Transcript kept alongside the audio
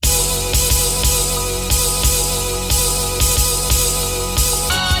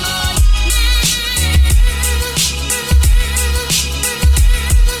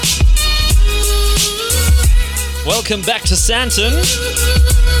Welcome back to Sandton.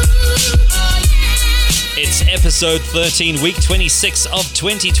 It's episode 13, week 26 of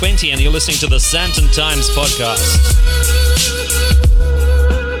 2020, and you're listening to the Sandton Times podcast.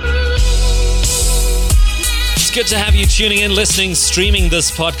 It's good to have you tuning in, listening, streaming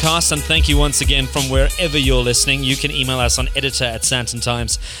this podcast, and thank you once again from wherever you're listening. You can email us on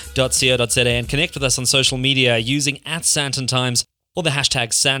editor@sandtontimes.co.za and connect with us on social media using @SandtonTimes or the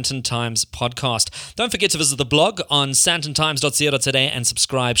hashtag Sandton Times Podcast. Don't forget to visit the blog on sandtontimes.co.za and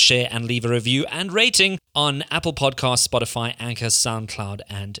subscribe, share, and leave a review and rating on Apple Podcasts, Spotify, Anchor, SoundCloud,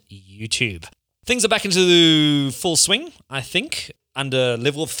 and YouTube. Things are back into full swing, I think, under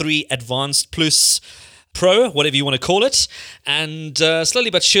level 3 Advanced Plus Pro, whatever you want to call it. And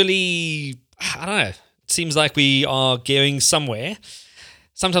slowly but surely, I don't know, it seems like we are going somewhere.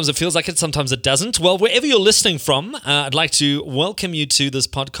 Sometimes it feels like it, sometimes it doesn't. Well, wherever you're listening from, I'd like to welcome you to this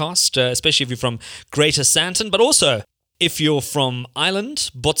podcast, especially if you're from Greater Sandton, but also if you're from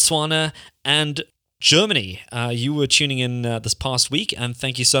Ireland, Botswana, and Germany. You were tuning in this past week, and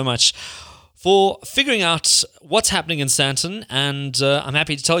thank you so much for figuring out what's happening in Sandton, and I'm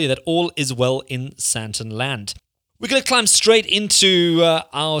happy to tell you that all is well in Sandton land. We're going to climb straight into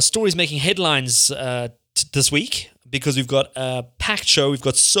our stories making headlines this week, because we've got a packed show. We've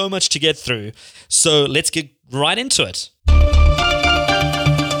got so much to get through. So let's get right into it.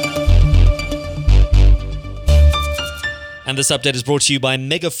 And this update is brought to you by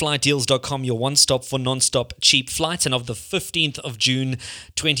megaflightdeals.com, your one-stop for non-stop cheap flights. And of the 15th of June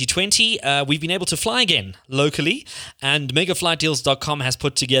 2020, we've been able to fly again locally. And megaflightdeals.com has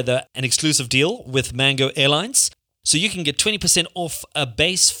put together an exclusive deal with Mango Airlines. So you can get 20% off a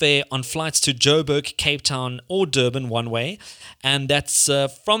base fare on flights to Joburg, Cape Town, or Durban one way. And that's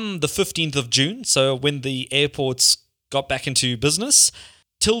from the 15th of June, so when the airports got back into business,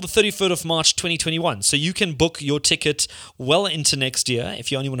 till the 31st of March 2021. So you can book your ticket well into next year,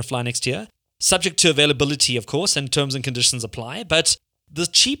 if you only want to fly next year. Subject to availability, of course, and terms and conditions apply. But the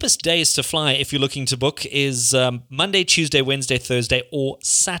cheapest days to fly, if you're looking to book, is Monday, Tuesday, Wednesday, Thursday, or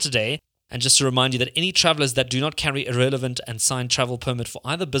Saturday. And just to remind you that any travelers that do not carry a relevant and signed travel permit for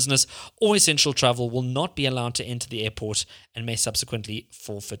either business or essential travel will not be allowed to enter the airport and may subsequently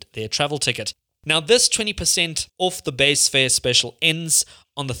forfeit their travel ticket. Now, this 20% off the base fare special ends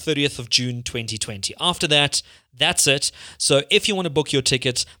on the 30th of June 2020. After that, that's it. So if you want to book your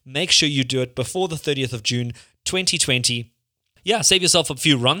ticket, make sure you do it before the 30th of June 2020. Yeah, save yourself a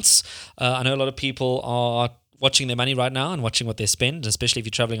few runts. I know a lot of people are watching their money right now and watching what they spend, especially if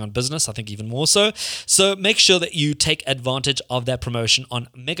you're traveling on business, I think even more so. So make sure that you take advantage of that promotion on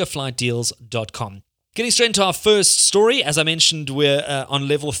megaflightdeals.com. Getting straight into our first story, as I mentioned, we're on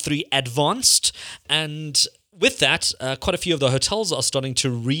level 3 advanced, and with that, quite a few of the hotels are starting to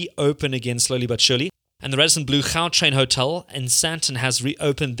reopen again slowly but surely, and the Radisson Blue Gautrain Hotel in Sandton has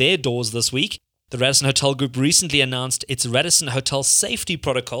reopened their doors this week. The Radisson Hotel Group recently announced its Radisson Hotel Safety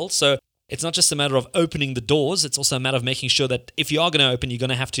Protocol, so it's not just a matter of opening the doors, it's also a matter of making sure that if you are going to open, you're going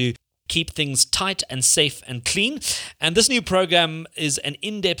to have to keep things tight and safe and clean. And this new program is an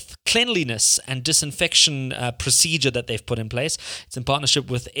in-depth cleanliness and disinfection procedure that they've put in place. It's in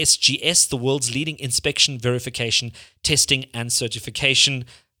partnership with SGS, the world's leading inspection, verification, testing, and certification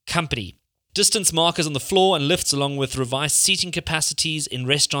company. Distance markers on the floor and lifts, along with revised seating capacities in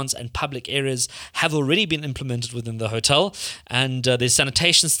restaurants and public areas, have already been implemented within the hotel. And there's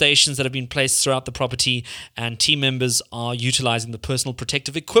sanitation stations that have been placed throughout the property, and team members are utilizing the personal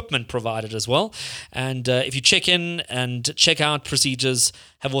protective equipment provided as well. And if you check in and check out, procedures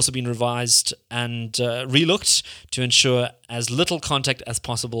have also been revised and relooked to ensure as little contact as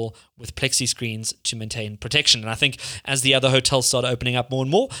possible with plexi screens to maintain protection. And I think as the other hotels start opening up more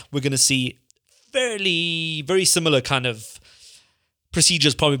and more, we're going to see very similar kind of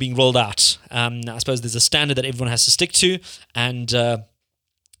procedures probably being rolled out. I suppose there's a standard that everyone has to stick to, and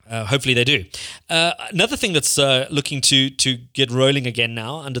hopefully they do. Another thing that's looking to get rolling again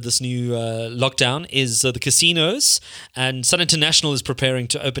now under this new lockdown is the casinos, and Sun International is preparing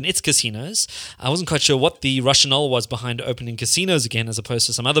to open its casinos. I wasn't quite sure what the rationale was behind opening casinos again as opposed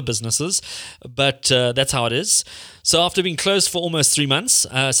to some other businesses, but that's how it is. So after being closed for almost 3 months,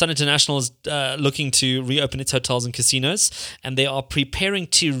 Sun International is looking to reopen its hotels and casinos, and they are preparing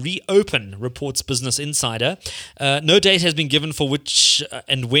to reopen, reports Business Insider. No date has been given for which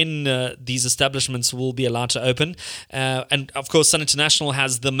and when when these establishments will be allowed to open. And of course, Sun International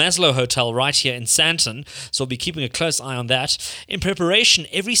has the Maslow Hotel right here in Sandton, so we'll be keeping a close eye on that. In preparation,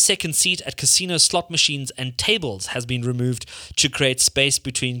 every second seat at casino slot machines and tables has been removed to create space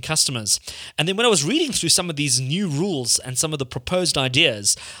between customers. And then when I was reading through some of these new rules and some of the proposed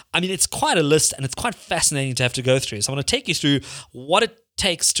ideas, I mean, it's quite a list and it's quite fascinating to have to go through. So I want to take you through what it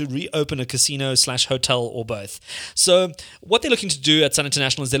takes to reopen a casino/hotel or both. So what they're looking to do at Sun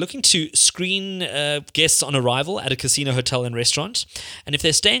International is they're looking to screen guests on arrival at a casino, hotel and restaurant. And if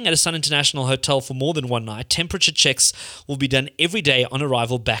they're staying at a Sun International hotel for more than one night, temperature checks will be done every day on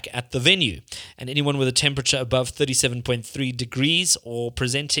arrival back at the venue. And anyone with a temperature above 37.3 degrees or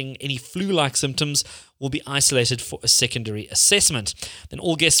presenting any flu-like symptoms will be isolated for a secondary assessment. Then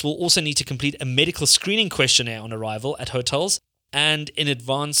all guests will also need to complete a medical screening questionnaire on arrival at hotels and in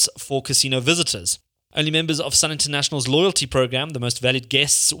advance for casino visitors. Only members of Sun International's loyalty program, the most valued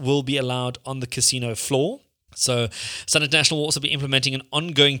guests, will be allowed on the casino floor. So Sun International will also be implementing an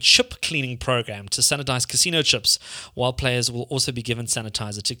ongoing chip cleaning program to sanitize casino chips, while players will also be given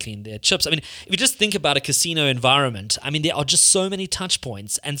sanitizer to clean their chips. I mean, if you just think about a casino environment, I mean, there are just so many touch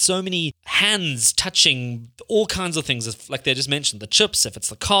points and so many hands touching all kinds of things, like they just mentioned, the chips, if it's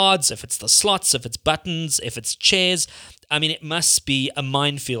the cards, if it's the slots, if it's buttons, if it's chairs. I mean, it must be a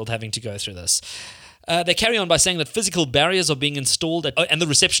minefield having to go through this. They carry on by saying that physical barriers are being installed and the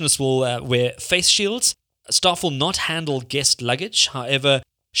receptionists will wear face shields. Staff will not handle guest luggage. However,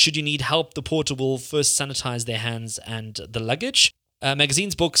 should you need help, the porter will first sanitize their hands and the luggage.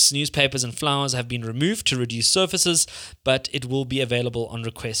 Magazines, books, newspapers, and flowers have been removed to reduce surfaces, but it will be available on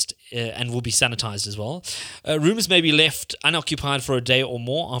request and will be sanitized as well. Rooms may be left unoccupied for a day or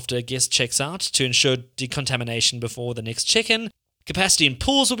more after a guest checks out to ensure decontamination before the next check-in. Capacity in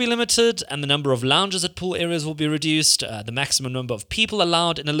pools will be limited, and the number of lounges at pool areas will be reduced. The maximum number of people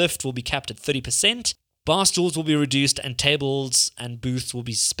allowed in a lift will be capped at 30%. Bar stools will be reduced and tables and booths will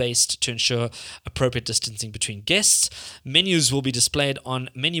be spaced to ensure appropriate distancing between guests. Menus will be displayed on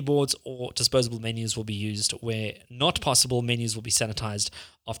menu boards or disposable menus will be used. Where not possible, menus will be sanitized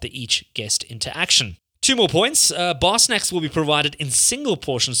after each guest interaction. 2 more points. Bar snacks will be provided in single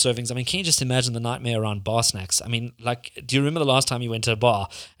portion servings. I mean, can you just imagine the nightmare around bar snacks? I mean, like, do you remember the last time you went to a bar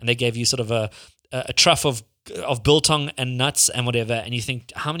and they gave you sort of a trough of biltong and nuts and whatever, and you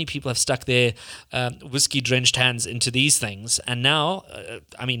think how many people have stuck their whiskey-drenched hands into these things, and now,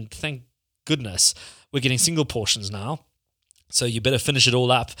 I mean, thank goodness, we're getting single portions now. So you better finish it all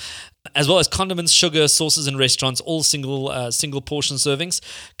up. As well as condiments, sugar, sauces in restaurants, all single portion servings.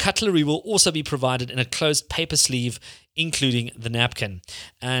 Cutlery will also be provided in a closed paper sleeve, including the napkin.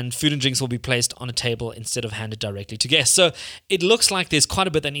 And food and drinks will be placed on a table instead of handed directly to guests. So it looks like there's quite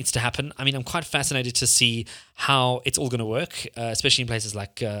a bit that needs to happen. I mean, I'm quite fascinated to see how it's all going to work, especially in places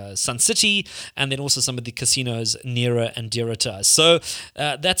like Sun City, and then also some of the casinos nearer and dearer to us. So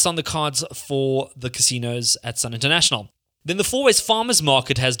that's on the cards for the casinos at Sun International. Then the Four Ways Farmers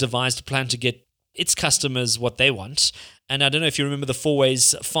Market has devised a plan to get its customers what they want. And I don't know if you remember the Four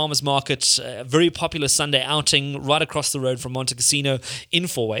Ways Farmers Market, a very popular Sunday outing right across the road from Monte Casino in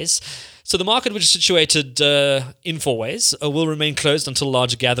Four Ways. So the market, which is situated in Four Ways, will remain closed until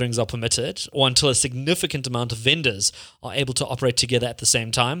larger gatherings are permitted or until a significant amount of vendors are able to operate together at the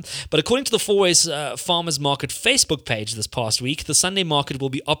same time. But according to the Four Ways Farmers Market Facebook page this past week, the Sunday market will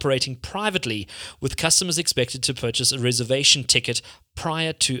be operating privately, with customers expected to purchase a reservation ticket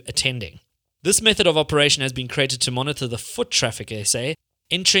prior to attending. This method of operation has been created to monitor the foot traffic, they say,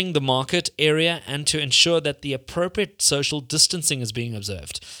 entering the market area and to ensure that the appropriate social distancing is being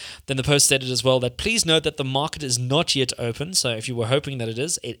observed. Then the post stated as well that please note that the market is not yet open, so if you were hoping that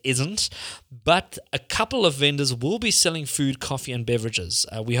it isn't, but a couple of vendors will be selling food, coffee and beverages.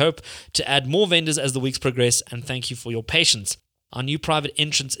 We hope to add more vendors as the weeks progress, and thank you for your patience. Our new private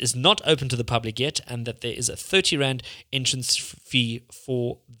entrance is not open to the public yet, and that there is a 30 Rand entrance fee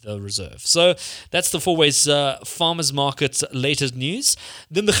for the reserve. So that's the Four Ways Farmers Market's latest news.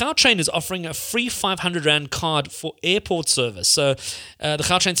 Then the Gautrain is offering a free 500 Rand card for airport service. So the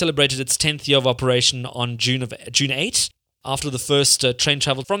Gautrain celebrated its 10th year of operation on June 8, after the first train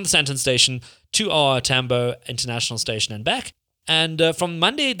traveled from the Sandton station to our Tambo International Station and back. And from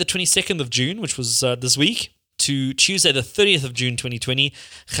Monday, the 22nd of June, which was this week, to Tuesday, the 30th of June 2020,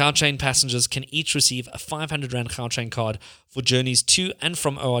 Gautrain passengers can each receive a 500 Rand Gautrain card for journeys to and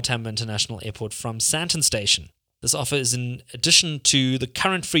from OR Tambo International Airport from Sandton Station. This offer is in addition to the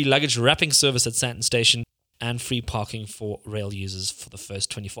current free luggage wrapping service at Sandton Station and free parking for rail users for the first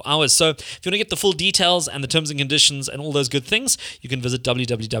 24 hours. So if you want to get the full details and the terms and conditions and all those good things, you can visit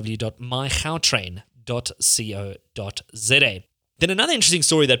www.mygautrain.co.za. Then another interesting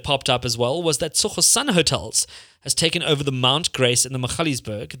story that popped up as well was that Sun Hotels has taken over the Mount Grace in the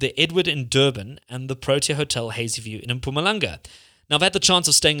Magaliesburg, the Edward in Durban, and the Protea Hotel Hazyview in Mpumalanga. Now, I've had the chance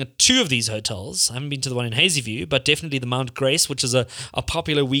of staying at two of these hotels. I haven't been to the one in Hazyview, but definitely the Mount Grace, which is a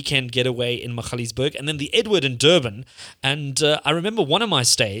popular weekend getaway in Magaliesburg, and then the Edward in Durban. And I remember one of my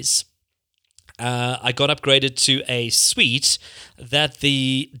stays, I got upgraded to a suite that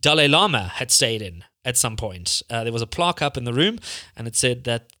the Dalai Lama had stayed in at some point. There was a plaque up in the room, and it said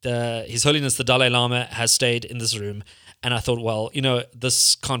that His Holiness the Dalai Lama has stayed in this room. And I thought, well,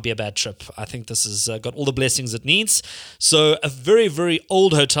 this can't be a bad trip. I think this has got all the blessings it needs. So a very, very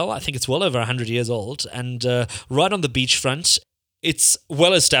old hotel. I think it's well over 100 years old, and right on the beachfront. It's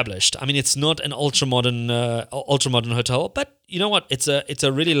well established. I mean, it's not an ultra modern hotel, but you know what? It's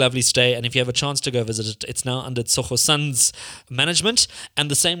a really lovely stay, and if you have a chance to go visit it, it's now under Sun's management,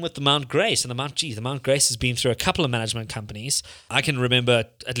 and the same with the Mount Grace. And the Mount Grace has been through a couple of management companies. I can remember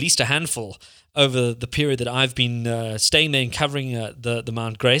at least a handful over the period that I've been staying there and covering the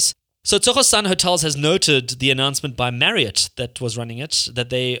Mount Grace. So Sun Hotels has noted the announcement by Marriott that was running it, that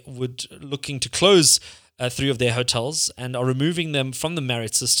they would looking to close 3 of their hotels and are removing them from the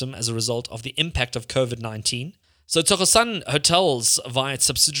Marriott system as a result of the impact of COVID-19. So Sun Hotels, via its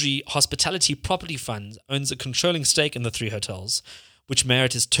subsidiary Hospitality Property Fund, owns a controlling stake in the 3 hotels, which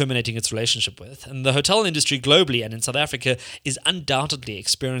Marriott is terminating its relationship with. And the hotel industry globally and in South Africa is undoubtedly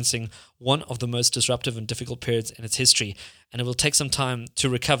experiencing one of the most disruptive and difficult periods in its history, and it will take some time to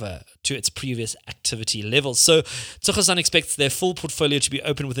recover to its previous activity levels. So Sun expects their full portfolio to be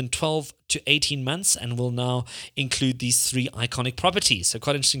open within 12 to 18 months and will now include these 3 iconic properties. So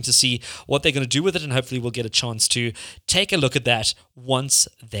quite interesting to see what they're going to do with it, and hopefully we'll get a chance to take a look at that once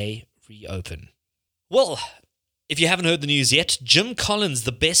they reopen. Well, if you haven't heard the news yet, Jim Collins,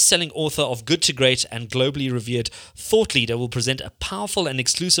 the best-selling author of Good to Great and globally revered thought leader, will present a powerful and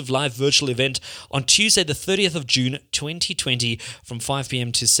exclusive live virtual event on Tuesday, the 30th of June, 2020, from 5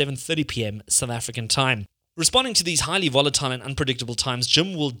 p.m. to 7:30 p.m. South African time. Responding to these highly volatile and unpredictable times,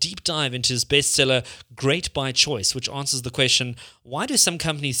 Jim will deep dive into his bestseller, Great by Choice, which answers the question, why do some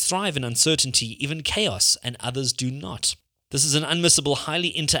companies thrive in uncertainty, even chaos, and others do not? This is an unmissable,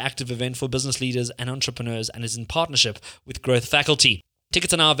 highly interactive event for business leaders and entrepreneurs and is in partnership with Growth Faculty.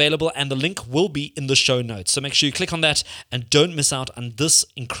 Tickets are now available and the link will be in the show notes. So make sure you click on that and don't miss out on this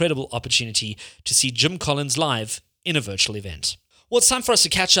incredible opportunity to see Jim Collins live in a virtual event. Well, it's time for us to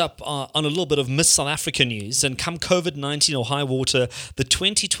catch up on a little bit of Miss South Africa news. And come COVID-19 or high water, the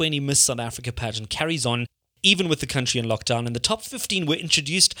 2020 Miss South Africa pageant carries on even with the country in lockdown. And the top 15 were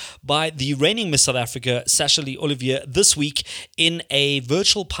introduced by the reigning Miss South Africa, Sasha Lee Olivier, this week in a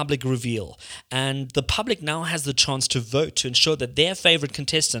virtual public reveal. And the public now has the chance to vote to ensure that their favorite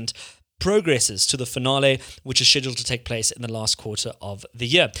contestant progresses to the finale, which is scheduled to take place in the last quarter of the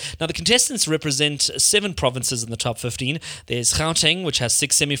year. Now, the contestants represent 7 provinces in the top 15. There's Gauteng, which has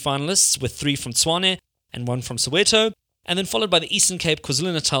 6 semi-finalists, with 3 from Tshwane and 1 from Soweto. And then followed by the Eastern Cape,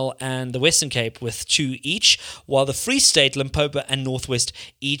 KwaZulu-Natal, and the Western Cape with 2 each, while the Free State, Limpopo, and Northwest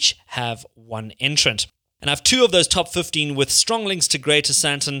each have 1 entrant. And I have 2 of those top 15 with strong links to Greater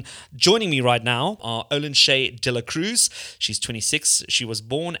Sandton. Joining me right now are Olenshae de la Cruz. She's 26. She was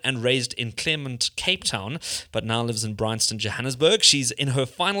born and raised in Claremont, Cape Town, but now lives in Bryanston, Johannesburg. She's in her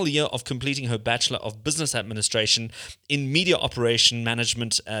final year of completing her Bachelor of Business Administration in Media Operation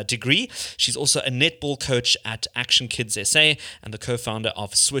Management degree. She's also a netball coach at Action Kids SA and the co-founder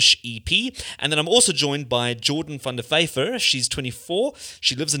of Swish EP. And then I'm also joined by Jordan van der Vyver. She's 24.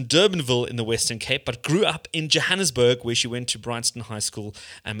 She lives in Durbanville in the Western Cape, but grew up in Johannesburg, where she went to Bryanston High School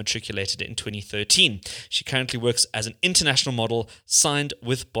and matriculated in 2013. She currently works as an international model, signed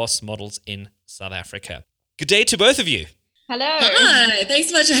with Boss Models in South Africa. Good day to both of you. Hello. Hi, thanks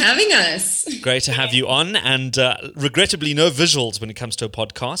so much for having us. Great to have you on, and regrettably no visuals when it comes to a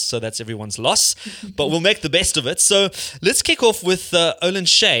podcast, so that's everyone's loss, but we'll make the best of it. So let's kick off with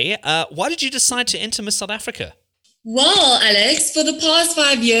Olenshae. Why did you decide to enter Miss South Africa? Well, Alex, for the past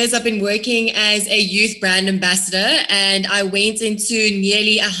 5 years, I've been working as a youth brand ambassador, and I went into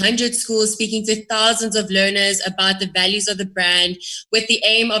nearly 100 schools speaking to thousands of learners about the values of the brand with the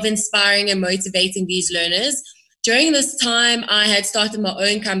aim of inspiring and motivating these learners. During this time, I had started my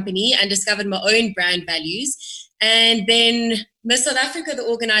own company and discovered my own brand values. And then Miss South Africa, the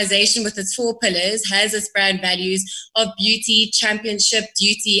organization with its 4 pillars, has its brand values of beauty, championship,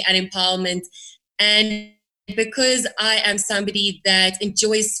 duty, and empowerment. And because I am somebody that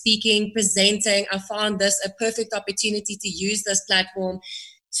enjoys speaking, presenting, I found this a perfect opportunity to use this platform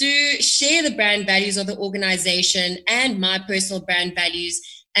to share the brand values of the organization and my personal brand values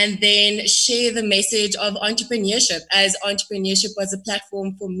and then share the message of entrepreneurship, as entrepreneurship was a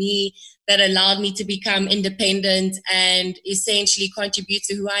platform for me that allowed me to become independent and essentially contribute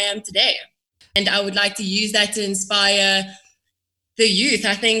to who I am today. And I would like to use that to inspire the youth.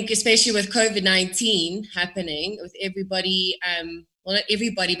 I think, especially with COVID-19 happening, with everybody, well, not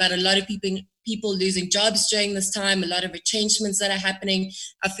everybody, but a lot of people losing jobs during this time, a lot of retrenchments that are happening.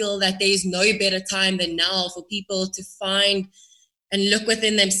 I feel that there is no better time than now for people to find and look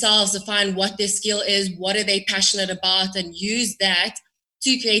within themselves to find what their skill is, what are they passionate about, and use that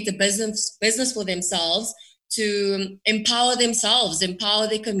to create a business for themselves, to empower themselves, empower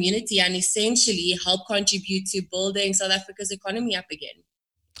their community, and essentially help contribute to building South Africa's economy up again.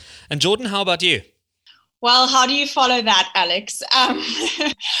 And Jordan, how about you? Well, how do you follow that, Alex?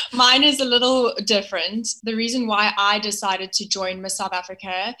 Mine is a little different. The reason why I decided to join Miss South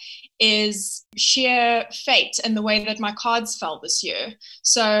Africa is sheer fate and the way that my cards fell this year.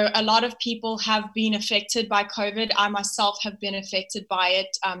 So a lot of people have been affected by COVID. I myself have been affected by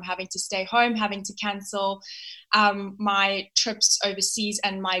it, having to stay home, having to cancel my trips overseas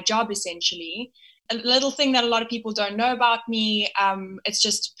and my job, essentially. A little thing that a lot of people don't know about me, it's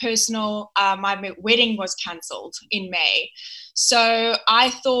just personal. My wedding was cancelled in May. So I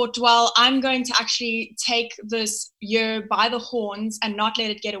thought, well, I'm going to actually take this year by the horns and not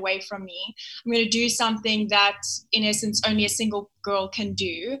let it get away from me. I'm going to do something that, in essence, only a single girl can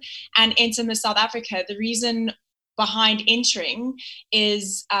do, and enter Miss South Africa. The reason behind entering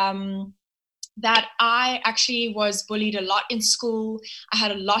is that I actually was bullied a lot in school. I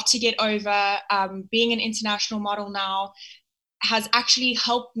had a lot to get over. Being an international model now has actually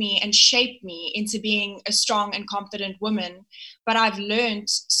helped me and shaped me into being a strong and confident woman. But I've learned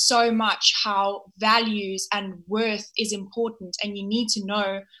so much how values and worth is important, and you need to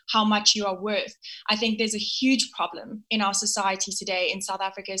know how much you are worth. I think there's a huge problem in our society today, in South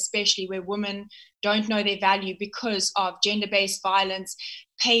Africa especially, where women don't know their value because of gender-based violence,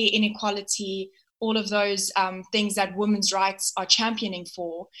 pay inequality, all of those things that women's rights are championing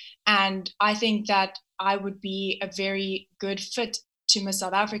for. And I think that I would be a very good fit to Miss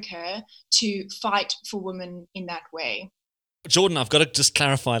South Africa to fight for women in that way. Jordan, I've got to just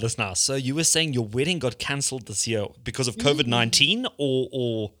clarify this now. So you were saying your wedding got cancelled this year because of COVID-19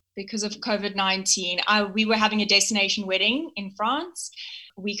 or? Because of COVID-19. We were having a destination wedding in France.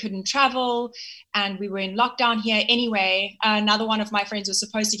 We couldn't travel and we were in lockdown here anyway. Another one of my friends was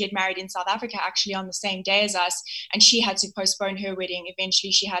supposed to get married in South Africa actually on the same day as us, and she had to postpone her wedding.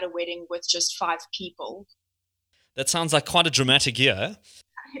 Eventually she had a wedding with just 5 people. That sounds like quite a dramatic year.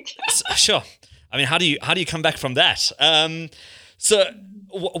 Sure. I mean, how do you come back from that? So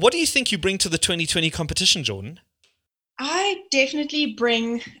what do you think you bring to the 2020 competition, Jordan? I definitely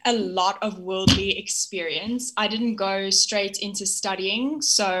bring a lot of worldly experience. I didn't go straight into studying,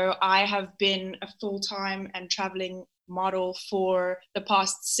 so I have been a full-time and traveling model for the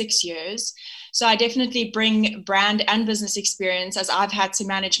past 6 years. So I definitely bring brand and business experience, as I've had to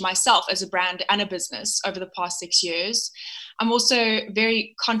manage myself as a brand and a business over the past 6 years. I'm also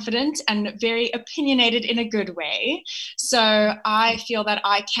very confident and very opinionated in a good way. So I feel that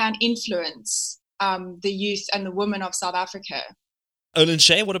I can influence the youth and the women of South Africa. Olin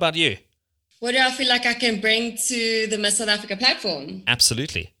Shay, what about you? What do I feel like I can bring to the Miss South Africa platform?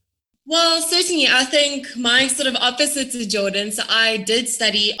 Absolutely. Well, certainly, I think mine's sort of opposite to Jordan. So I did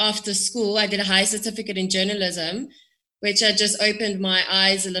study after school. I did a high certificate in journalism, which had just opened my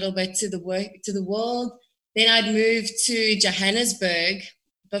eyes a little bit to the world. Then I'd moved to Johannesburg.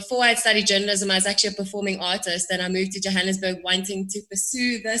 Before I'd studied journalism, I was actually a performing artist. Then I moved to Johannesburg wanting to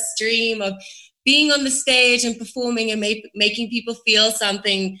pursue this dream of being on the stage and performing and making people feel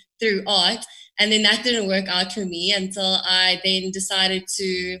something through art. And then that didn't work out for me until I then decided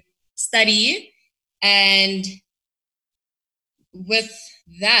to study. And with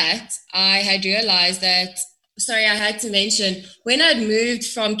that, I had realized that, I had to mention, when I'd moved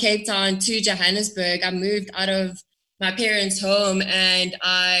from Cape Town to Johannesburg, I moved out of my parents' home and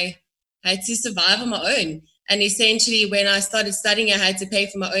I had to survive on my own. And essentially, when I started studying, I had to pay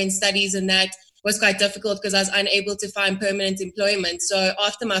for my own studies, and that was quite difficult because I was unable to find permanent employment. So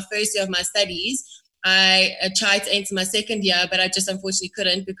after my first year of my studies, I tried to enter my second year, but I just unfortunately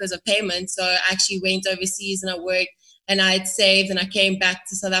couldn't because of payment. So I actually went overseas and I worked and I had saved and I came back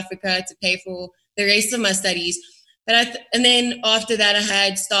to South Africa to pay for the rest of my studies. But and then after that, I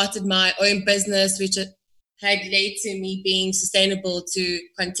had started my own business, which had led to me being sustainable to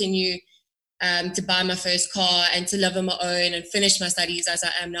continue to buy my first car and to live on my own and finish my studies as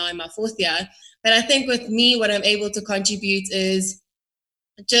I am now in my 4th year. But I think with me, what I'm able to contribute is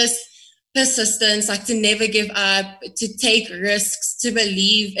just persistence, like to never give up, to take risks, to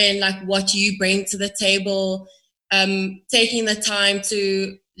believe in like what you bring to the table, taking the time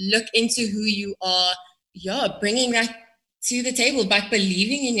to look into who you are, bringing that to the table by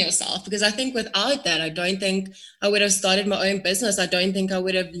believing in yourself. Because I think without that, I don't think I would have started my own business. I don't think I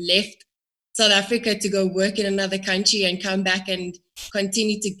would have left South Africa to go work in another country and come back and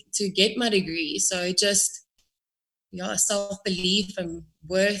continue to get my degree. So just, self-belief and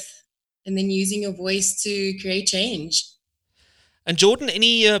worth, and then using your voice to create change. And Jordan,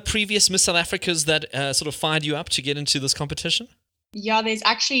 any previous Miss South Africas that sort of fired you up to get into this competition? Yeah, there's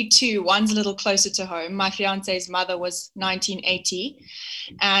actually two. One's a little closer to home. My fiance's mother was 1980,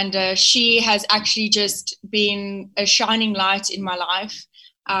 and she has actually just been a shining light in my life.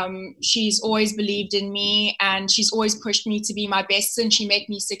 She's always believed in me, and she's always pushed me to be my best since she met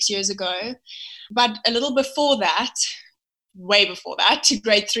me 6 years ago. But a little before that, way before that, to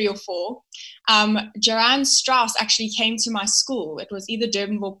grade 3 or 4, Joanne Strauss actually came to my school. It was either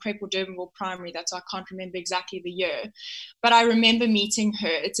Durbanville Prep or Durbanville Primary. That's why I can't remember exactly the year. But I remember meeting her.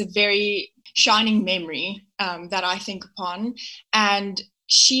 It's a very shining memory that I think upon. And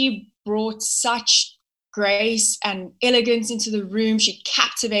she brought such grace and elegance into the room. She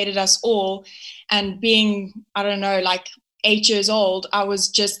captivated us all. And being, I don't know, like 8 years old, I was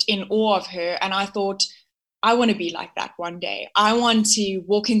just in awe of her. And I thought, I want to be like that one day. I want to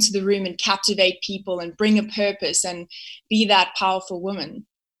walk into the room and captivate people and bring a purpose and be that powerful woman.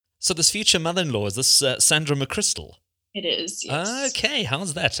 So this future mother-in-law, is this Sandra McChrystal? It is, yes. Okay,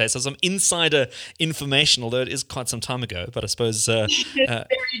 how's that? So some insider information, although it is quite some time ago, but I suppose... it's very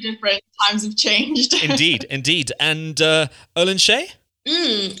different. Times have changed. Indeed. And Olin Shay?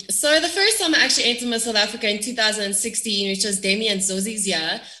 So the first time I actually entered Miss South Africa in 2016, which was Demi and Zozi's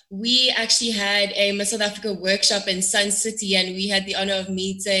year, we actually had a Miss South Africa workshop in Sun City, and we had the honor of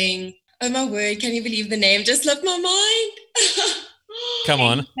meeting, oh my word, can you believe the name just left my mind? Come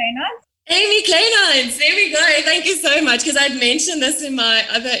on. Amy Kleinhans, there we go. Thank you so much, because I'd mentioned this in my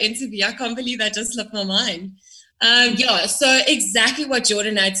other interview. I can't believe that just left my mind. So exactly what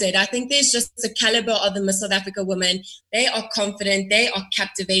Jordan had said. I think there's just the caliber of the Miss South Africa women. They are confident, they are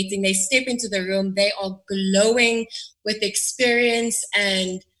captivating, they step into the room, they are glowing with experience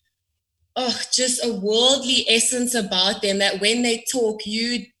and just a worldly essence about them that when they talk,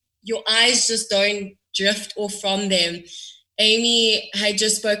 your eyes just don't drift off from them. Amy had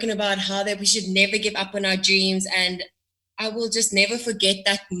just spoken about how that we should never give up on our dreams, and I will just never forget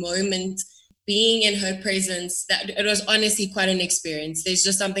that moment being in her presence. That it was honestly quite an experience. There's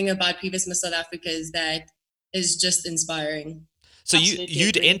just something about previous Miss South Africas that is just inspiring. So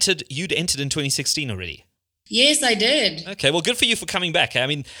you'd entered in 2016 already? Yes, I did. Okay, well, good for you for coming back. I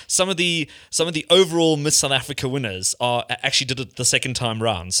mean, some of the overall Miss South Africa winners actually did it the second time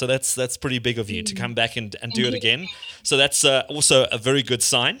round, so that's pretty big of you to come back and do it again. So that's also a very good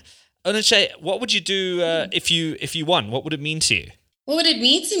sign. Onache, what would you do if you won? What would it mean to you? What would it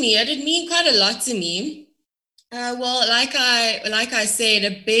mean to me? It would mean quite a lot to me. Well, like I said,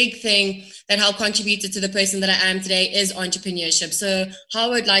 a big thing that helped contributed to the person that I am today is entrepreneurship. So how I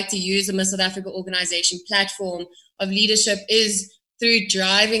would like to use the Miss South Africa organization platform of leadership is through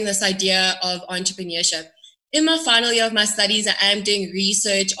driving this idea of entrepreneurship. In my final year of my studies, I am doing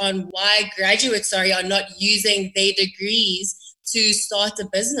research on why graduates are not using their degrees to start a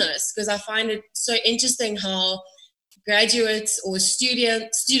business, because I find it so interesting how graduates or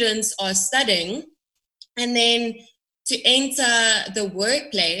students are studying, and then to enter the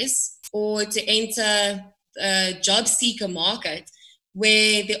workplace or to enter a job seeker market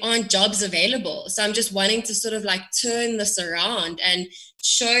where there aren't jobs available. So I'm just wanting to sort of like turn this around and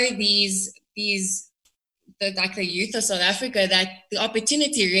show the youth of South Africa that the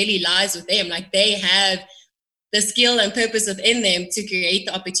opportunity really lies with them. Like they have the skill and purpose within them to create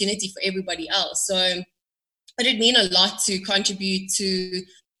the opportunity for everybody else. So it'd mean a lot to contribute to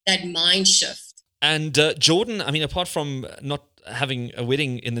that mind shift. And Jordan, I mean, apart from not having a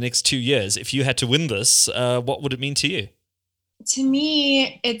wedding in the next 2 years, if you had to win this, what would it mean to you? To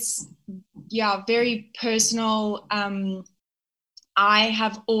me, it's, very personal. I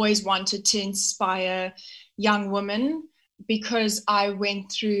have always wanted to inspire young women because I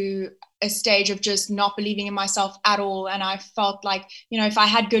went through a stage of just not believing in myself at all. And I felt like, if I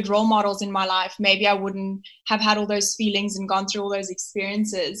had good role models in my life, maybe I wouldn't have had all those feelings and gone through all those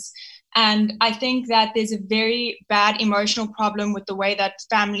experiences. And I think that there's a very bad emotional problem with the way that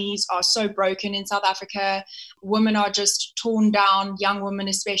families are so broken in South Africa. Women are just torn down, young women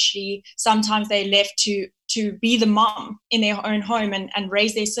especially. Sometimes they're left to be the mom in their own home and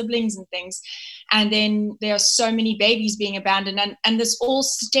raise their siblings and things. And then there are so many babies being abandoned. And this all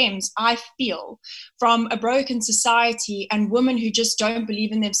stems, I feel, from a broken society and women who just don't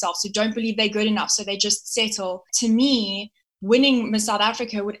believe in themselves, who don't believe they're good enough, so they just settle. To me, winning Miss South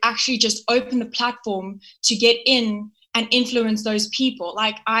Africa would actually just open the platform to get in and influence those people,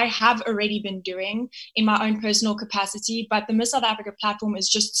 like I have already been doing in my own personal capacity. But the Miss South Africa platform is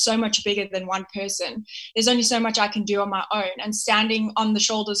just so much bigger than one person. There's only so much I can do on my own. And standing on the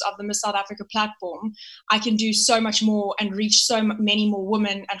shoulders of the Miss South Africa platform, I can do so much more and reach so many more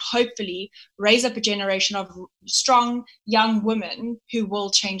women and hopefully raise up a generation of strong young women who will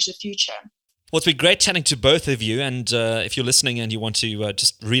change the future. Well, it's been great chatting to both of you. And if you're listening and you want to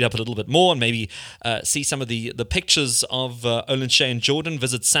just read up a little bit more and maybe see some of the pictures of Olin Shay and Jordan,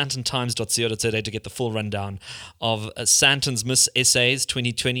 visit sandtontimes.co.za to get the full rundown of Sandton's Miss SAs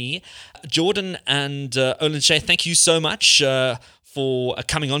 2020. Jordan and Olin Shay, thank you so much for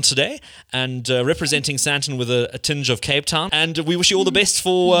coming on today and representing Sandton with a tinge of Cape Town. And we wish you all the best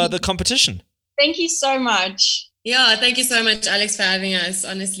for the competition. Thank you so much. Yeah, thank you so much, Alex, for having us.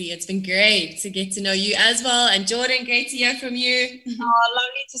 Honestly, it's been great to get to know you as well. And Jordan, great to hear from you. Oh,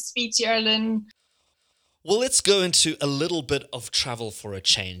 lovely to speak to you, Olin. Well, let's go into a little bit of travel for a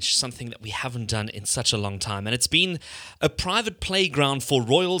change, something that we haven't done in such a long time. And it's been a private playground for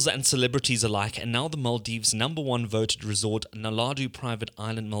royals and celebrities alike. And now the Maldives' #1 voted resort, Naladu Private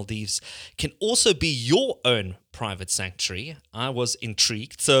Island, Maldives, can also be your own private sanctuary. I was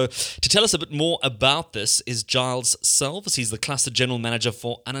intrigued. So to tell us a bit more about this is Giles Selves. He's the Cluster General Manager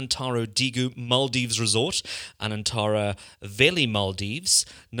for Anantara Digu Maldives Resort, Anantara Valley Maldives,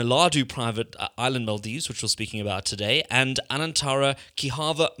 Naladu Private Island Maldives, which we're speaking about today, and Anantara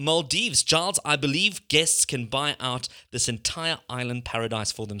Kihava Maldives. Giles, I believe guests can buy out this entire island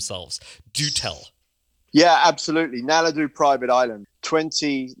paradise for themselves. Do tell. Yeah, absolutely. Naladu Private Island,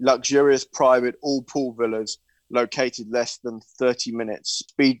 20 luxurious private all-pool villas located less than 30 minutes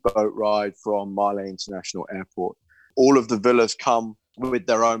speedboat ride from Male International Airport. All of the villas come with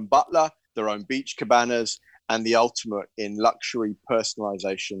their own butler, their own beach cabanas, and the ultimate in luxury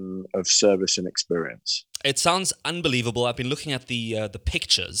personalization of service and experience. It sounds unbelievable. I've been looking at the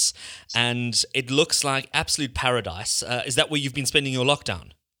pictures, and it looks like absolute paradise. Is that where you've been spending your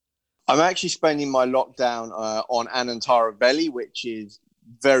lockdown? I'm actually spending my lockdown on Anantara Valley, which is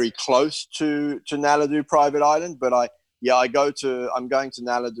very close to Naladu Private Island. But I'm going to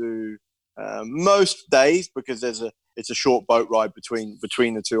Naladu most days because it's a short boat ride between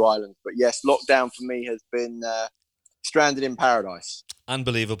the two islands. But yes, lockdown for me has been stranded in paradise.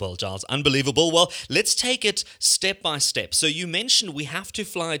 Unbelievable, Giles. Unbelievable. Well, let's take it step by step. So you mentioned we have to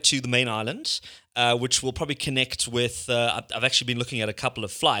fly to the main island, which will probably connect with... I've actually been looking at a couple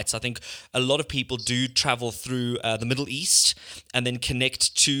of flights. I think a lot of people do travel through the Middle East and then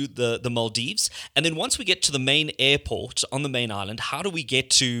connect to the Maldives. And then once we get to the main airport on the main island, how do we get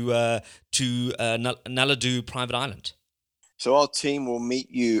to Naladu Private Island? So our team will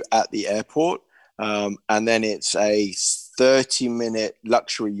meet you at the airport. And then it's a 30-minute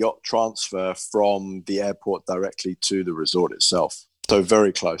luxury yacht transfer from the airport directly to the resort itself. So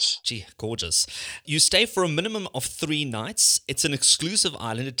very close. Gee, gorgeous. You stay for a minimum of 3 nights. It's an exclusive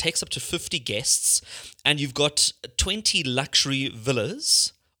island. It takes up to 50 guests. And you've got 20 luxury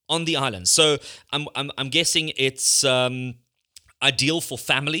villas on the island. So I'm guessing it's ideal for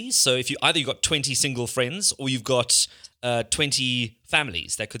families. So if you've got 20 single friends or you've got 20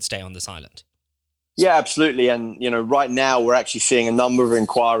 families that could stay on this island. Yeah, absolutely. And, right now we're actually seeing a number of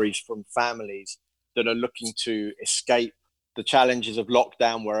inquiries from families that are looking to escape the challenges of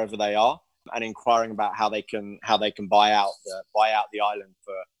lockdown wherever they are and inquiring about how they can buy out the island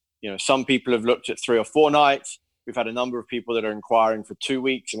for, some people have looked at 3 or 4 nights. We've had a number of people that are inquiring for 2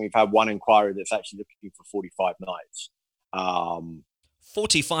 weeks, and we've had one inquiry that's actually looking for 45 nights.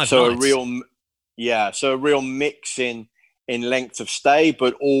 45 nights. So a real mix in length of stay,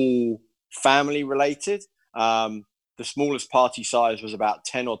 but all family related. The smallest party size was about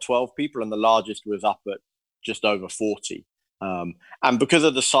 10 or 12 people, and the largest was up at just over 40. And because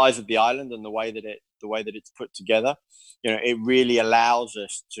of the size of the island and the way that it's put together, it really allows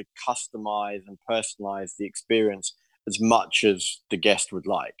us to customize and personalize the experience as much as the guest would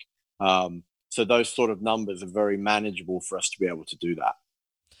like. So those sort of numbers are very manageable for us to be able to do that.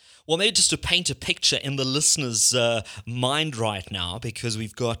 Well, maybe just to paint a picture in the listener's mind right now, because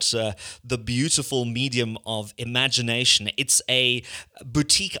we've got the beautiful medium of imagination. It's a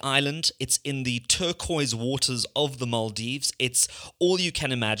boutique island. It's in the turquoise waters of the Maldives. It's all you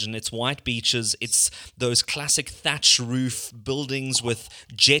can imagine. It's white beaches. It's those classic thatch roof buildings with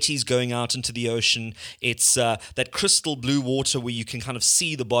jetties going out into the ocean. It's that crystal blue water where you can kind of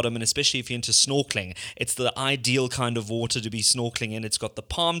see the bottom, and especially if you're into snorkeling, it's the ideal kind of water to be snorkeling in. It's got the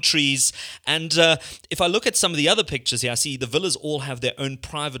palm trees. And if I look at some of the other pictures here, I see the villas all have their own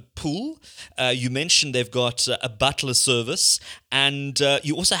private pool. You mentioned they've got a butler service, and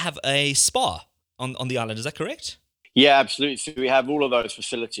you also have a spa on the island. Is that correct? Yeah, absolutely. So we have all of those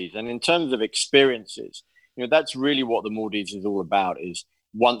facilities. And in terms of experiences, that's really what the Maldives is all about, is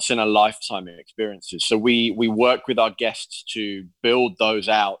once in a lifetime experiences. So we work with our guests to build those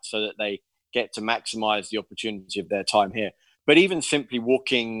out so that they get to maximize the opportunity of their time here. But even simply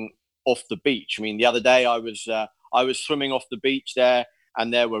walking off the beach. I mean, the other day I was swimming off the beach there,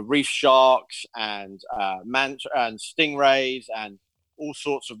 and there were reef sharks and and stingrays and all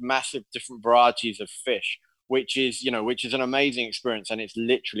sorts of massive different varieties of fish, which is an amazing experience, and it's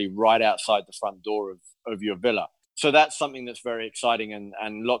literally right outside the front door of your villa. So that's something that's very exciting,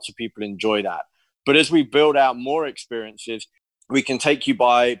 and lots of people enjoy that. But as we build out more experiences, we can take you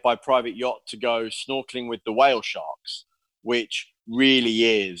by private yacht to go snorkeling with the whale sharks, which really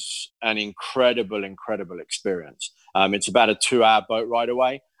is an incredible experience. It's about a 2-hour boat ride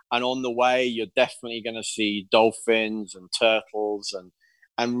away. And on the way, you're definitely going to see dolphins and turtles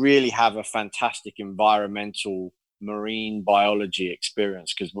and really have a fantastic environmental marine biology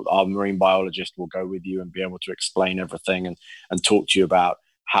experience, because our marine biologist will go with you and be able to explain everything and talk to you about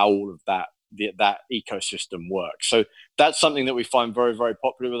how all of that ecosystem works. So that's something that we find very, very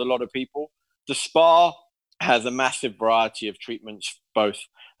popular with a lot of people. The spa has a massive variety of treatments, both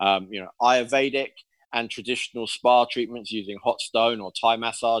Ayurvedic and traditional spa treatments using hot stone or Thai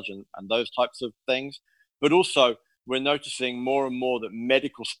massage and those types of things. But also, we're noticing more and more that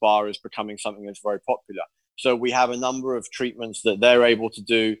medical spa is becoming something that's very popular. So we have a number of treatments that they're able to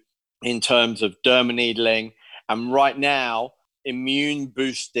do in terms of derma needling. And right now, immune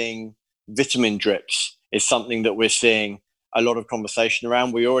boosting vitamin drips is something that we're seeing a lot of conversation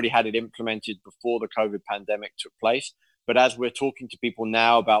around. We already had it implemented before the COVID pandemic took place. But as we're talking to people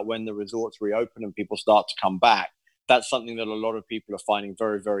now about when the resorts reopen and people start to come back, that's something that a lot of people are finding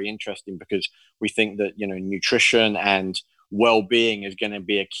very, very interesting, because we think that, nutrition and well-being is going to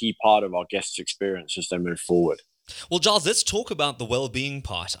be a key part of our guests' experience as they move forward. Well, Giles, let's talk about the well-being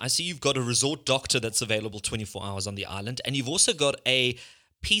part. I see you've got a resort doctor that's available 24 hours on the island, and you've also got a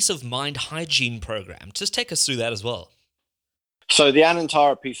peace of mind hygiene program. Just take us through that as well. So the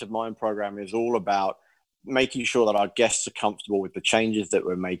Anantara Peace of Mind program is all about making sure that our guests are comfortable with the changes that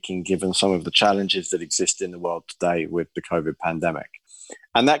we're making, given some of the challenges that exist in the world today with the COVID pandemic.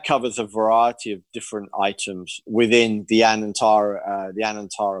 And that covers a variety of different items within the Anantara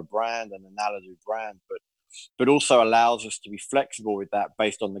brand and the Naladu brand, but also allows us to be flexible with that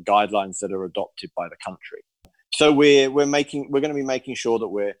based on the guidelines that are adopted by the country. So we're going to be making sure that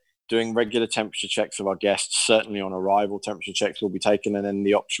we're doing regular temperature checks of our guests. Certainly on arrival, temperature checks will be taken, and then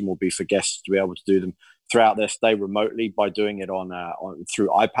the option will be for guests to be able to do them throughout their stay remotely by doing it through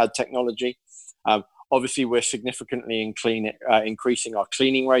iPad technology. Obviously, we're significantly increasing our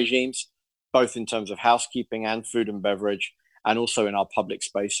cleaning regimes, both in terms of housekeeping and food and beverage, and also in our public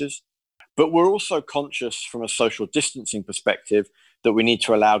spaces. But we're also conscious from a social distancing perspective that we need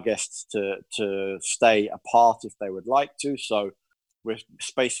to allow guests to stay apart if they would like to. So we're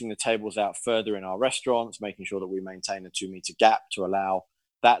spacing the tables out further in our restaurants, making sure that we maintain a 2-meter gap to allow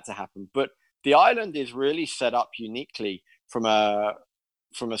that to happen. But the island is really set up uniquely from a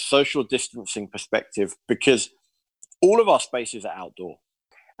social distancing perspective, because all of our spaces are outdoor.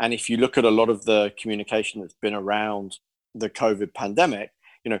 And if you look at a lot of the communication that's been around the COVID pandemic,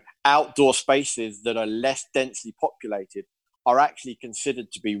 outdoor spaces that are less densely populated are actually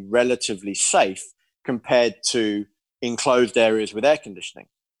considered to be relatively safe compared to enclosed areas with air conditioning.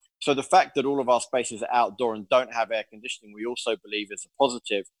 So the fact that all of our spaces are outdoor and don't have air conditioning, we also believe is a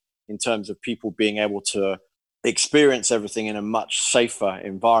positive in terms of people being able to experience everything in a much safer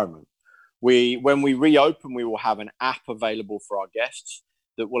environment. When we reopen, we will have an app available for our guests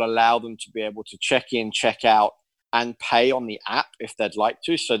that will allow them to be able to check in, check out, and pay on the app if they'd like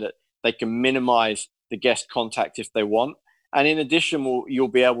to, so that they can minimize the guest contact if they want. And in addition, you'll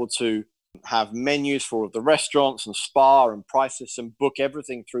be able to have menus for all of the restaurants and spa and prices, and book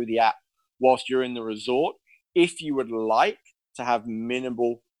everything through the app whilst you're in the resort, if you would like to have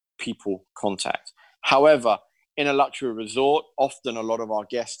minimal people contact. However, in a luxury resort, often a lot of our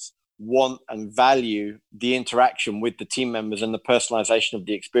guests want and value the interaction with the team members and the personalization of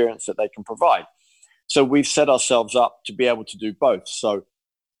the experience that they can provide. So we've set ourselves up to be able to do both. So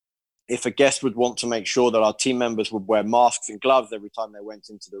if a guest would want to make sure that our team members would wear masks and gloves every time they went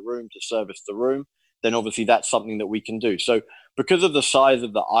into the room to service the room, then obviously that's something that we can do. So because of the size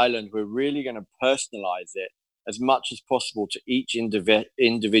of the island, we're really going to personalize it as much as possible to each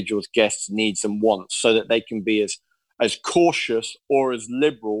individual's guests' needs and wants, so that they can be as cautious or as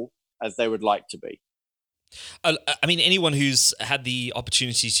liberal as they would like to be. I mean, anyone who's had the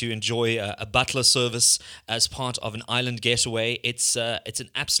opportunity to enjoy a butler service as part of an island getaway, it's an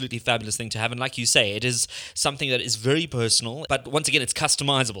absolutely fabulous thing to have. And like you say, it is something that is very personal, but once again, it's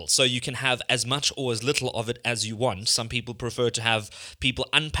customizable. So you can have as much or as little of it as you want. Some people prefer to have people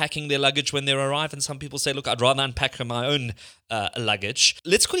unpacking their luggage when they arrive, and some people say, look, I'd rather unpack my own luggage.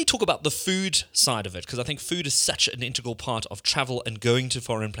 Let's quickly talk about the food side of it, because I think food is such an integral part of travel and going to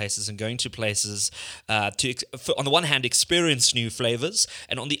foreign places and going to places on the one hand, experience new flavors,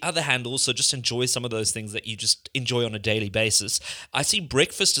 and on the other hand, also just enjoy some of those things that you just enjoy on a daily basis. I see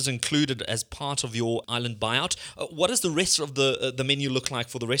breakfast is included as part of your island buyout. What does the rest of the menu look like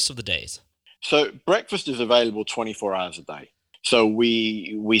for the rest of the days? So breakfast is available 24 hours a day. So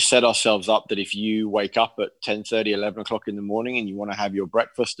we set ourselves up that if you wake up at 10:30, 11 o'clock in the morning and you want to have your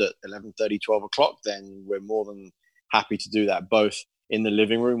breakfast at 11:30, 12 o'clock, then we're more than happy to do that, both in the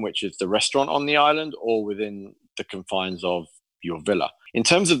living room, which is the restaurant on the island, or within the confines of your villa. In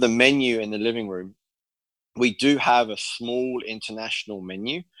terms of the menu in the living room, we do have a small international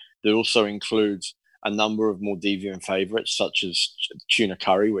menu that also includes a number of Maldivian favorites, such as tuna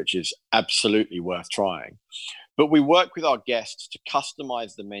curry, which is absolutely worth trying. But we work with our guests to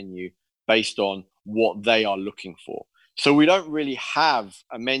customize the menu based on what they are looking for. So we don't really have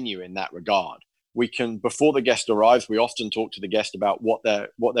a menu in that regard. We can, before the guest arrives, we often talk to the guest about what their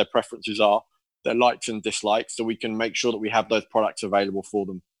preferences are, their likes and dislikes, so we can make sure that we have those products available for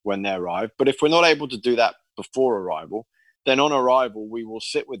them when they arrive. But if we're not able to do that before arrival, then on arrival, we will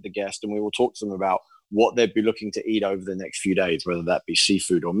sit with the guest and we will talk to them about what they'd be looking to eat over the next few days, whether that be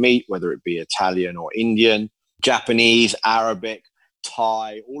seafood or meat, whether it be Italian or Indian, Japanese, Arabic,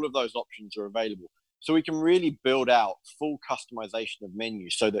 Thai, all of those options are available. So we can really build out full customization of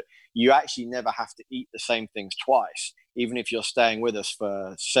menus so that you actually never have to eat the same things twice, even if you're staying with us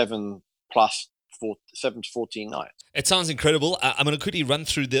for 7 to 14 nights. It sounds incredible. I'm going to quickly run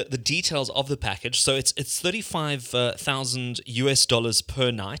through the details of the package. So it's $35,000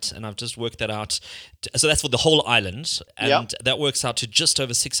 per night, and I've just worked that out. So that's for the whole island, and that works out to just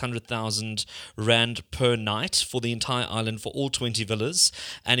over 600,000 Rand per night for the entire island for all 20 villas.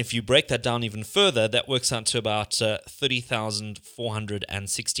 And if you break that down even further, that works out to about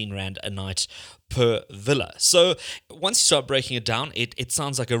 30,416 Rand a night per villa. So once you start breaking it down, it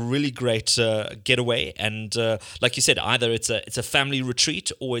sounds like a really great getaway. And like you said, either it's a family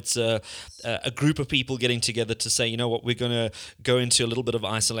retreat, or it's a group of people getting together to say, you know what, we're going to go into a little bit of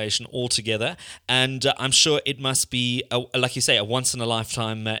isolation all together. And I'm sure it must be, like you say, a once in a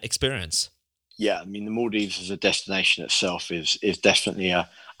lifetime experience. Yeah, I mean, the Maldives as a destination itself is definitely a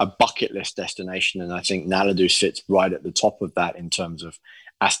bucket list destination. And I think Naladu sits right at the top of that in terms of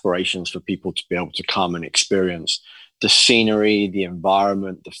aspirations for people to be able to come and experience the scenery, the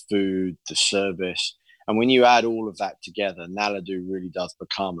environment, the food, the service. And when you add all of that together, Naladu really does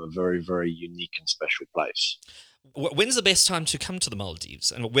become a very, very unique and special place. When's the best time to come to the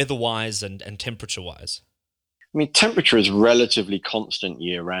Maldives, and weather-wise and temperature-wise? I mean, temperature is relatively constant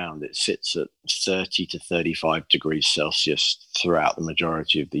year-round. It sits at 30 to 35 degrees Celsius throughout the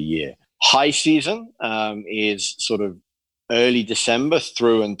majority of the year. High season is sort of early December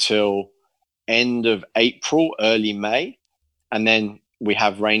through until end of April, early May. And then we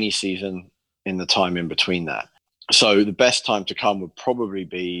have rainy season in the time in between that. So the best time to come would probably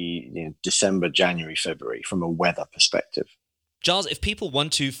be December, January, February from a weather perspective. Giles, if people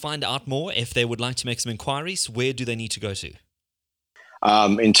want to find out more, if they would like to make some inquiries, where do they need to go to?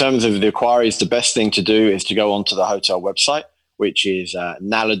 In terms of the inquiries, the best thing to do is to go onto the hotel website, which is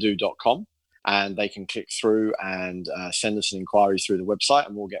naladu.com. And they can click through and send us an inquiry through the website,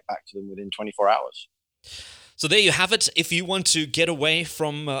 and we'll get back to them within 24 hours. So there you have it. If you want to get away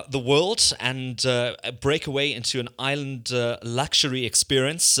from the world and break away into an island luxury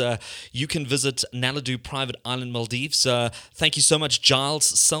experience, you can visit Naladu Private Island Maldives. Thank you so much, Giles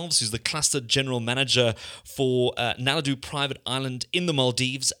Selves, who's the Cluster General Manager for Naladu Private Island in the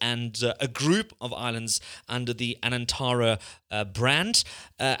Maldives and a group of islands under the Anantara brand.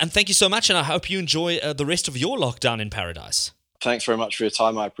 And thank you so much, and I hope you enjoy the rest of your lockdown in paradise. Thanks very much for your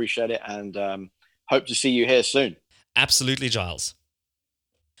time. I appreciate it, and hope to see you here soon. Absolutely, Giles.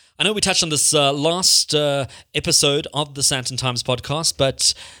 I know we touched on this last episode of the Sandton Times podcast,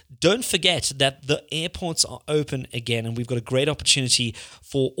 but don't forget that the airports are open again, and we've got a great opportunity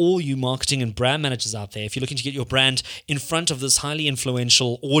for all you marketing and brand managers out there. If you're looking to get your brand in front of this highly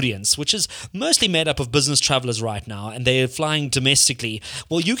influential audience, which is mostly made up of business travelers right now, and they're flying domestically,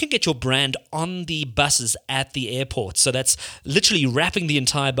 well, you can get your brand on the buses at the airport. So that's literally wrapping the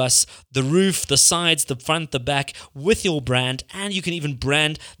entire bus, the roof, the sides, the front, the back, with your brand, and you can even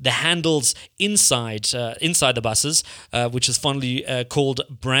brand the handles inside the buses, which is fondly called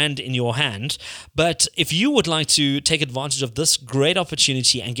brand in your hand. But if you would like to take advantage of this great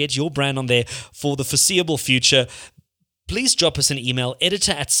opportunity and get your brand on there for the foreseeable future, please drop us an email,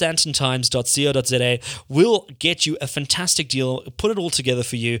 editor@sandtontimes.co.za. We'll get you a fantastic deal, put it all together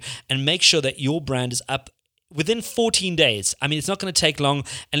for you, and make sure that your brand is up within 14 days. I mean, it's not going to take long.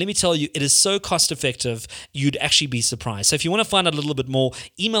 And let me tell you, it is so cost effective, you'd actually be surprised. So if you want to find out a little bit more,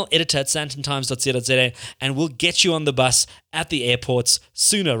 email editor@sandtontimes.co.za and we'll get you on the bus at the airports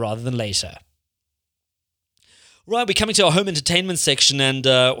sooner rather than later. Right, we're coming to our home entertainment section, and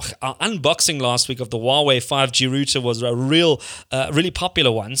our unboxing last week of the Huawei 5G router was a really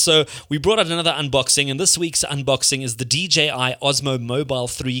popular one. So we brought out another unboxing, and this week's unboxing is the DJI Osmo Mobile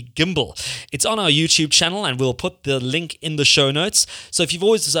 3 gimbal. It's on our YouTube channel, and we'll put the link in the show notes. So if you've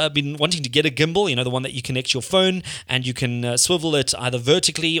always been wanting to get a gimbal, the one that you connect your phone, and you can swivel it either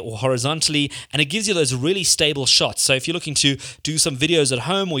vertically or horizontally, and it gives you those really stable shots. So if you're looking to do some videos at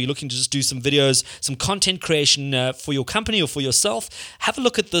home, or you're looking to just do some videos, some content creation for your company or for yourself, have a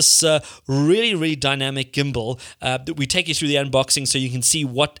look at this really, really dynamic gimbal. We take you through the unboxing so you can see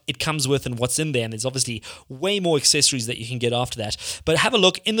what it comes with and what's in there. And there's obviously way more accessories that you can get after that. But have a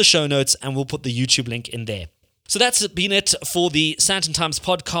look in the show notes and we'll put the YouTube link in there. So that's been it for the Sandton Times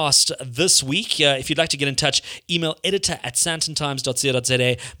podcast this week. If you'd like to get in touch, email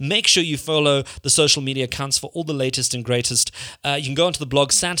editor@sandtontimes.co.za. Make sure you follow the social media accounts for all the latest and greatest. You can go onto the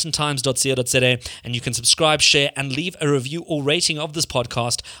blog sandtontimes.co.za and you can subscribe, share, and leave a review or rating of this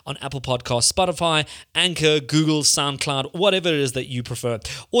podcast on Apple Podcasts, Spotify, Anchor, Google, SoundCloud, whatever it is that you prefer.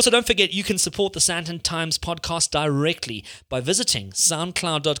 Also, don't forget you can support the Sandton Times podcast directly by visiting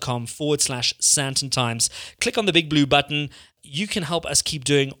soundcloud.com/Sandton Times. Click on the big blue button. You can help us keep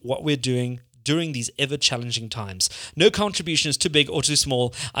doing what we're doing during these ever-challenging times. No contribution is too big or too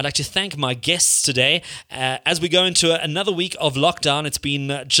small. I'd like to thank my guests today. As we go into another week of lockdown, it's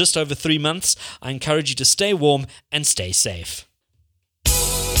been just over 3 months. I encourage you to stay warm and stay safe.